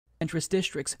centrist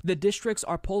districts. The districts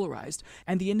are polarized,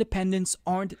 and the independents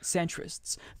aren't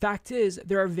centrists. Fact is,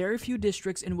 there are very few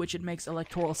districts in which it makes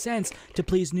electoral sense to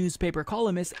please newspaper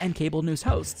columnists and cable news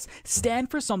hosts. Stand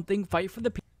for something, fight for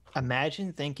the people.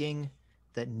 Imagine thinking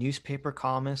that newspaper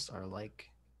columnists are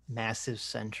like massive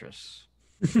centrists.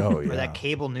 Oh yeah. Or that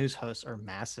cable news hosts are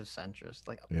massive centrists.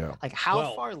 Like, Yeah. like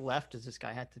how far left does this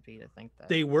guy have to be to think that?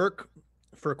 They work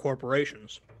for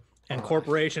corporations, and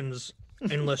corporations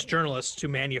enlist journalists to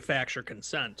manufacture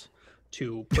consent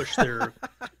to push their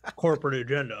corporate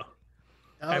agenda.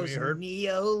 Have you heard?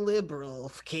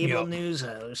 Neoliberal cable news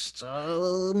hosts.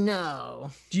 Oh no.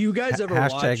 Do you guys ever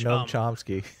watch Noam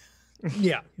Chomsky?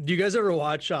 Yeah. Do you guys ever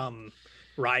watch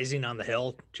Rising on the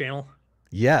Hill channel?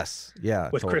 Yes. Yeah.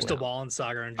 With Crystal Ball and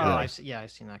Sagar and Joy. Oh, I've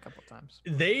seen that a couple times.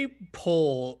 They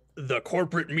pull the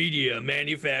corporate media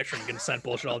manufacturing consent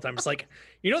bullshit all the time. It's like,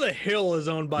 you know, the Hill is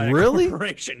owned by a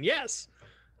corporation. Yes.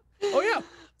 Oh yeah.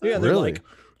 Yeah. They're like,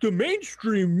 the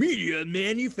mainstream media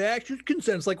manufactures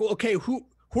consent. It's like, well, okay, who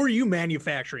are you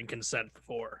manufacturing consent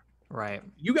for? Right.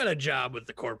 You got a job with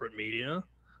the corporate media.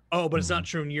 Oh, but it's not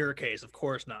true in your case. Of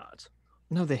course not.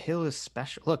 No, the Hill is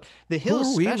special. Look, the Hill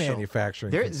is special. special.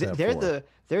 Manufacturing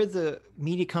they're the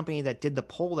media company that did the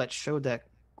poll that showed that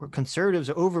conservatives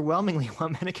overwhelmingly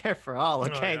want Medicare for all.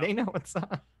 Okay, they know what's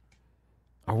up.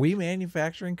 Are we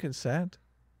manufacturing consent?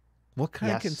 What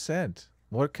kind of consent?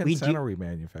 What consent are we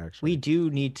manufacturing? We do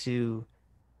need to.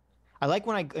 I like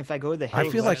when if I go to the Hill. I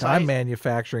feel like I'm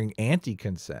manufacturing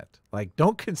anti-consent. Like,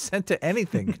 don't consent to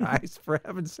anything, guys. For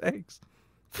heaven's sakes,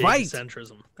 fight.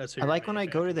 Centrism. That's. I like when I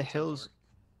go to the Hill's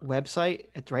website.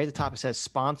 Right at the top, it says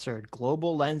sponsored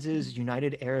Global Lenses,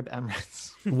 United Arab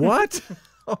Emirates. What?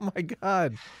 Oh my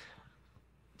God.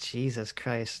 Jesus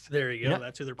Christ. There you go.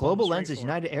 That's who they're Global Lenses,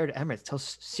 United Arab Emirates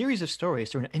tells a series of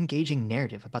stories through an engaging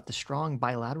narrative about the strong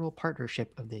bilateral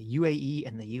partnership of the UAE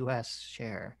and the US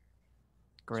share.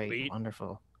 Great. Sweet.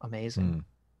 Wonderful. Amazing.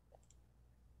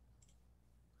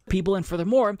 People, and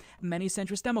furthermore, many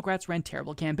centrist Democrats ran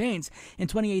terrible campaigns. In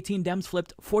 2018, Dems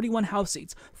flipped 41 House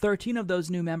seats. 13 of those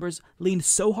new members leaned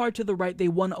so hard to the right they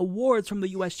won awards from the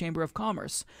U.S. Chamber of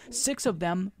Commerce. 6 of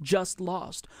them just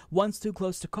lost. One's too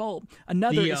close to call.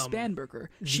 Another is Spanberger.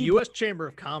 The U.S. Chamber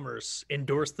of Commerce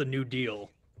endorsed the New Deal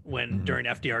during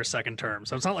FDR's second term.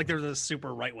 So it's not like there's a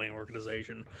super right-wing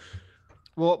organization.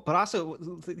 Well, but also,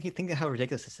 think of how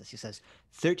ridiculous this is. He says,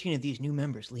 13 of these new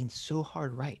members leaned so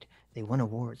hard right, they won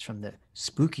awards from the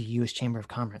spooky U.S. Chamber of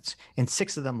Commerce, and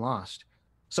 6 of them lost.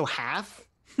 So half?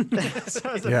 So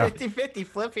it's a 50-50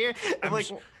 flip here.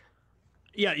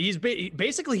 Yeah, he's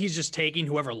basically he's just taking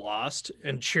whoever lost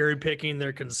and cherry picking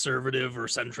their conservative or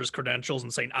centrist credentials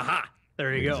and saying, aha,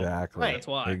 there you go. Exactly. Right. That's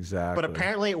why. Exactly. But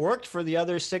apparently it worked for the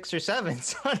other 6 or 7.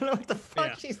 So I don't know what the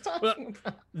fuck she's talking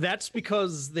about. That's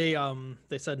because they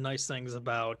said nice things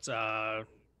about a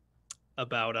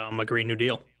Green New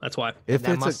Deal. That's why.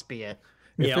 That must be it.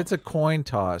 If it's a coin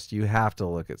toss, you have to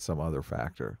look at some other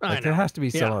factor. Like, there has to be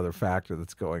some other factor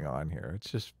that's going on here.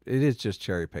 It is just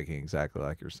cherry picking, exactly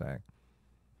like you're saying.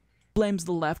 Blames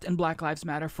the left and Black Lives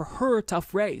Matter for her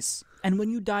tough race. And when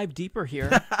you dive deeper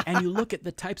here and you look at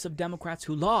the types of Democrats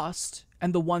who lost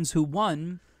and the ones who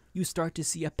won, you start to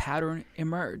see a pattern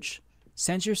emerge.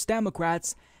 Centrist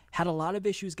Democrats had a lot of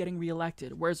issues getting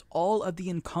reelected, whereas all of the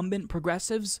incumbent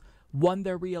progressives won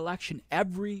their reelection,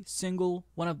 every single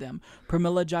one of them.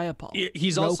 Pramila Jayapal.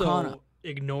 He's also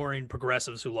ignoring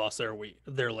progressives who lost their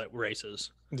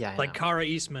races. Yeah, like Kara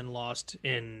Eastman lost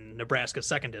in Nebraska's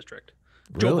 2nd district.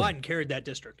 Really? Joe Biden carried that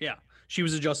district. Yeah, she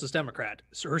was a Justice Democrat.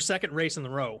 So her 2nd race in the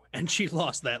row, and she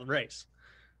lost that race.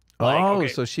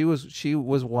 So she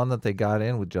was one that they got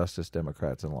in with Justice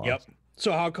Democrats and lost. Yep.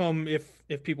 So how come if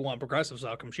people want progressives,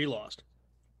 how come she lost?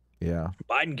 Yeah.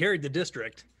 Biden carried the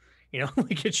district. You know,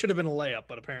 like it should have been a layup,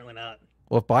 but apparently not.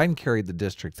 Well, if Biden carried the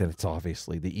district, then it's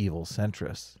obviously the evil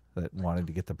centrists that wanted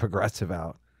to get the progressive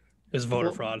out. It's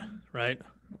voter fraud, right?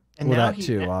 And well, that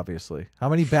too, obviously. How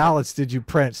many ballots did you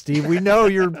print, Steve? We know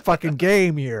your fucking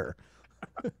game here.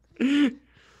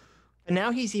 And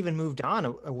now he's even moved on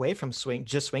away from swing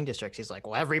districts. He's like,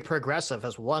 well, every progressive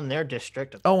has won their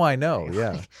district. Oh, I know.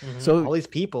 Yeah. So all these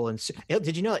people. And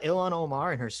did you know that Ilhan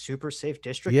Omar in her super safe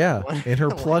district? Yeah. In her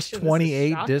plus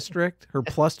 28 district, her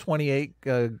plus 28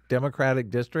 Democratic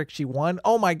district, she won.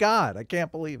 Oh my God. I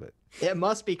can't believe it. It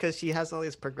must be because she has all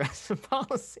these progressive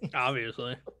policies.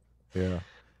 Obviously. Yeah.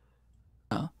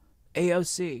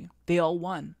 AOC, they all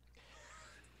won.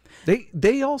 They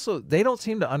don't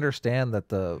seem to understand that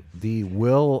the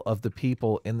will of the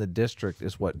people in the district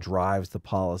is what drives the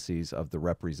policies of the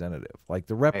representative. Like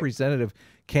the representative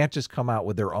can't just come out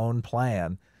with their own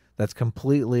plan. that's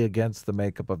completely against the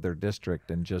makeup of their district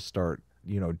and just start,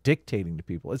 dictating to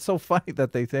people. It's so funny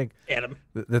that they think Adam,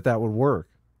 that would work.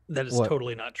 that is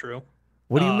totally not true.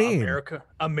 What do you mean?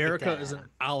 America is an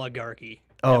oligarchy.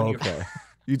 Oh, okay.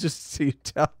 You just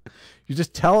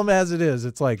tell them as it is.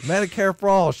 It's like Medicare for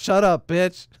all. Shut up,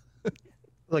 bitch.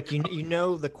 Look,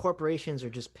 the corporations are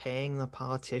just paying the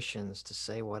politicians to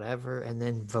say whatever and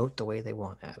then vote the way they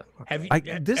want, Adam.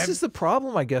 Okay? This is the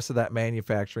problem, I guess, of that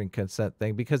manufacturing consent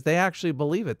thing, because they actually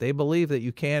believe it. They believe that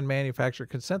you can manufacture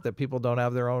consent, that people don't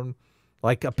have their own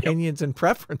opinions and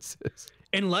preferences.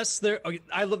 Unless they're,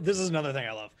 this is another thing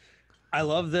I love. I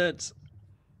love that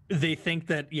they think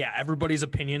that, everybody's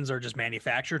opinions are just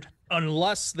manufactured,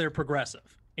 unless they're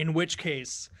progressive, in which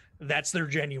case that's their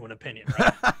genuine opinion,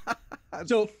 right?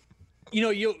 So,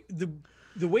 the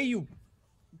way you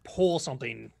poll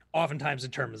something oftentimes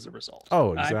determines the result.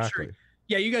 Oh, exactly.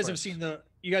 You guys have seen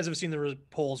the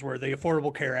polls where the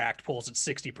Affordable Care Act polls at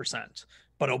 60%,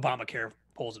 but Obamacare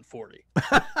polls at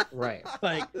 40%. Right.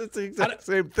 It's the exact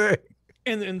same thing.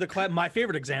 And my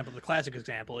favorite example, the classic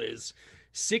example, is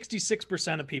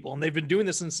 66% of people, and they've been doing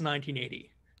this since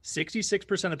 1980.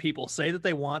 66% of people say that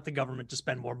they want the government to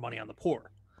spend more money on the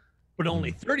poor. But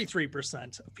only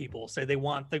 33% of people say they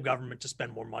want the government to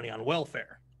spend more money on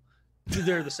welfare.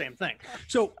 They're the same thing.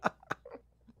 So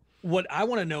what I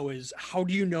want to know is, how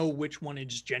do you know which one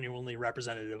is genuinely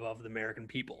representative of the American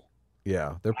people?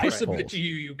 Yeah, they're I submit to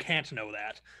you can't know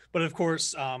that. But of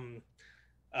course,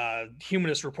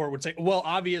 Humanist Report would say, well,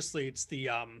 obviously it's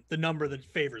the number that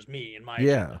favors me in my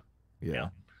agenda. Yeah.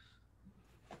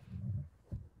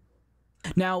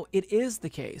 Now, it is the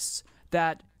case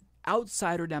that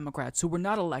outsider Democrats who were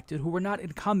not elected, who were not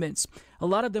incumbents, a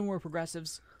lot of them were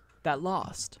progressives that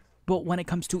lost. But when it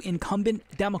comes to incumbent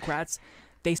Democrats,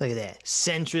 they look at that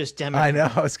centrist Democrat. I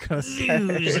know. I was gonna say,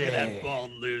 look at that bald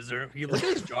loser. You look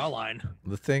at his jawline.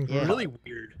 The thing, really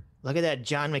weird. Look at that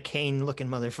John McCain looking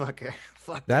motherfucker.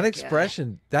 Fuck that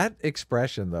expression. Guy. That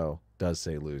expression though does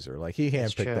say loser. Like he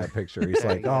handpicked that picture. He's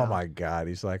like, oh my god.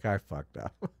 He's like, I fucked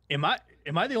up. Am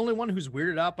I the only one who's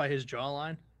weirded out by his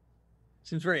jawline?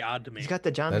 Seems very odd to me. He's got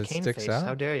the John McCain face. Out.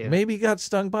 How dare you? Maybe he got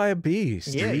stung by a bee.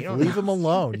 Steve. Leave him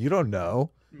alone. You don't know.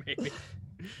 Maybe.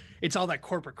 It's all that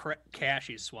corporate cash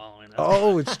he's swallowing.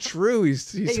 It's true.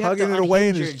 He's hugging it away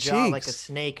in his cheeks like a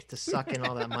snake to suck in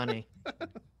all that money.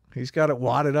 He's got it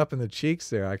wadded up in the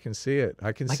cheeks there. I can see it.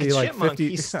 I can see like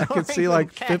 $50. I can see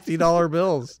like $50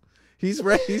 bills. He's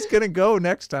gonna go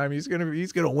next time. He's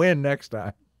gonna win next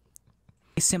time.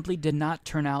 They simply did not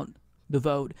turn out the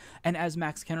vote. And as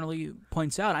Max Kennerly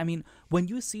points out, I mean, when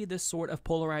you see this sort of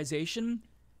polarization,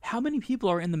 how many people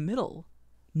are in the middle?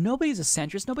 Nobody's a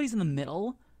centrist. Nobody's in the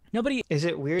middle. Nobody. Is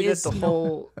it weird that the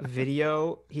whole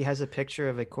video, he has a picture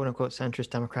of a quote unquote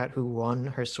centrist Democrat who won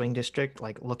her swing district,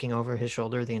 like looking over his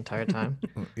shoulder the entire time?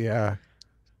 Yeah,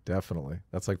 definitely.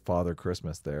 That's like Father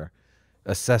Christmas there,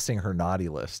 assessing her naughty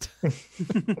list.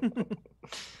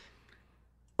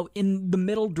 In the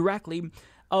middle directly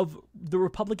of the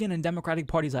Republican and Democratic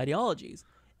Party's ideologies.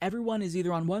 Everyone is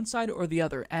either on one side or the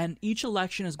other, and each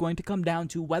election is going to come down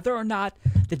to whether or not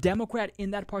the Democrat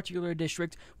in that particular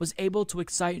district was able to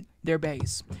excite their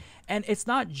base. And it's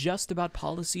not just about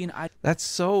policy and that's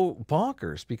so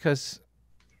bonkers, because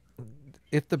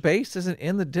if the base isn't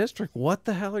in the district, what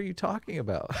the hell are you talking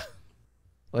about?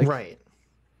 Right.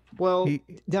 Well,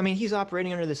 he's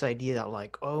operating under this idea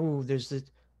that there's this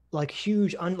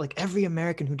huge every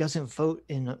American who doesn't vote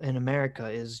in America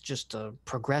is just a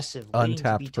progressive,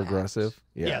 untapped progressive.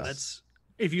 Yeah, that's,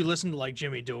 if you listen to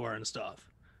Jimmy Dore and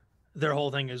stuff, their whole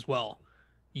thing is, well,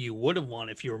 you would have won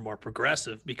if you were more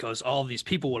progressive because all of these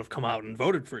people would have come out and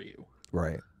voted for you.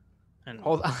 Right. And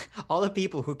all the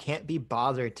people who can't be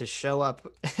bothered to show up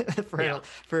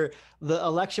for the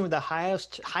election with the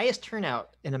highest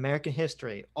turnout in American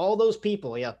history, all those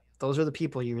people, those are the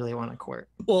people you really want to court.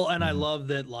 Well, and I love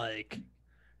that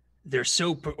they're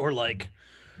so, or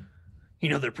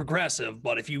they're progressive,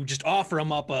 but if you just offer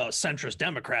them up a centrist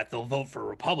Democrat, they'll vote for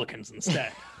Republicans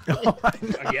instead.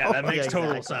 Yeah, that makes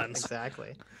total sense.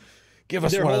 Exactly. Give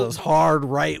us one of those hard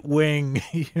right-wing,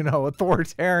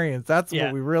 authoritarians. That's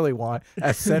what we really want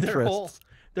as centrists.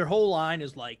 Their whole line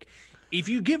is if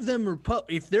you give them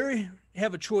if they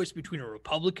have a choice between a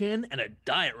Republican and a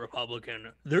diet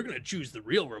Republican, they're going to choose the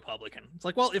real Republican. It's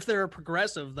well, if they're a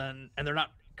progressive, then and they're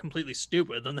not completely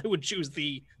stupid, then they would choose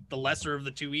the lesser of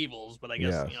the two evils. But I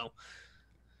guess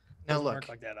now look,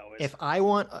 like that always. If I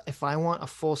want a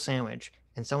full sandwich,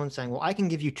 and someone's saying, well, I can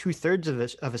give you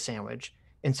 2/3 of a sandwich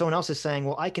and someone else is saying,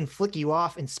 well, I can flick you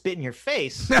off and spit in your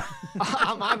face,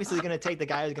 I'm obviously going to take the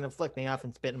guy who's going to flick me off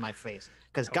and spit in my face.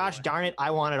 Because gosh darn it,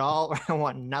 I want it all or I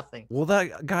want nothing. Well,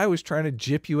 that guy was trying to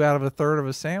jip you out of a third of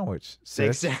a sandwich.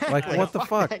 Sis. Exactly. Like, what the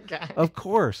fuck? Of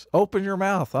course. Open your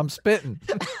mouth. I'm spitting.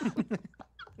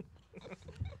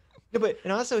 No, but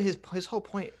and also his whole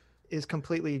point is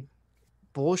completely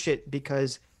bullshit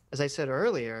because, as I said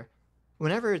earlier,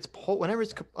 whenever it's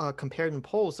compared in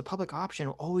polls, the public option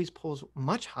always polls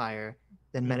much higher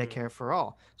than Medicare for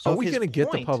all. So are we going to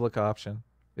get the public option?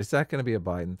 Is that going to be a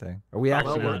Biden thing? Are we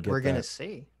actually going to get we're going that? to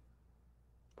see.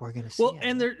 We're going to see. Well,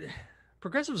 and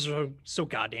progressives are so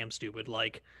goddamn stupid.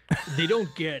 Like, they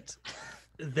don't get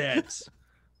that,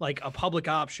 like, a public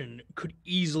option could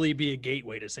easily be a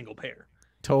gateway to single payer.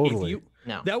 Totally.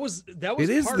 No. That was it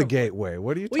is the gateway.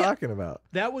 What are you talking about?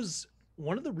 That was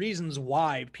one of the reasons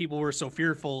why people were so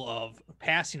fearful of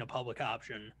passing a public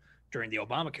option during the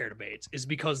Obamacare debates, is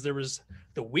because there was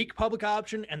the weak public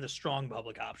option and the strong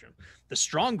public option. The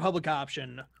strong public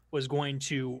option was going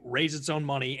to raise its own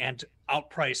money and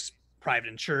outprice private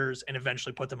insurers and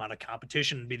eventually put them out of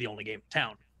competition and be the only game in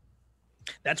town.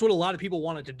 That's what a lot of people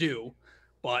wanted to do,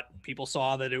 but people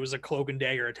saw that it was a cloak and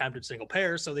dagger attempted single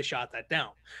payer, so they shot that down.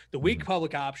 The weak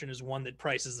public option is one that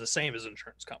prices the same as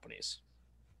insurance companies.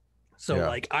 So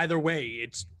like either way,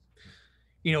 it's,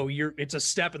 you know, it's a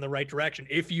step in the right direction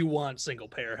if you want single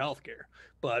payer healthcare.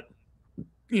 But,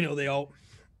 you know,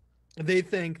 they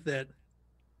think that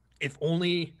if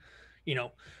only, you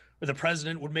know, the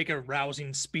president would make a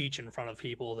rousing speech in front of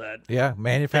people that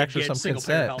manufacture some single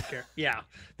consent. Payer healthcare. Yeah,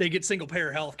 they get single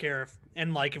payer healthcare,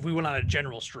 and like if we went on a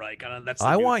general strike, that's.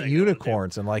 I want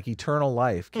unicorns and like eternal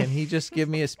life. Can he just give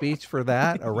me a speech for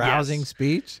that? A rousing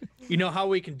speech? You know how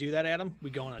we can do that, Adam? We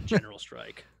go on a general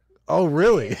strike. Oh,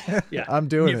 really? Yeah, I'm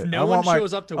doing if it. No one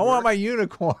shows up to work. I want my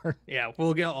unicorn. Yeah,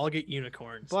 I'll get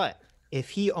unicorns. But if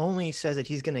he only says that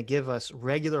he's going to give us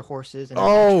regular horses and an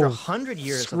extra 100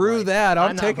 years, screw of life, that!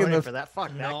 I'm taking for that.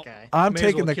 Fuck that guy. I'm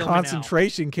taking the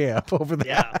concentration camp over there.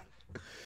 Yeah,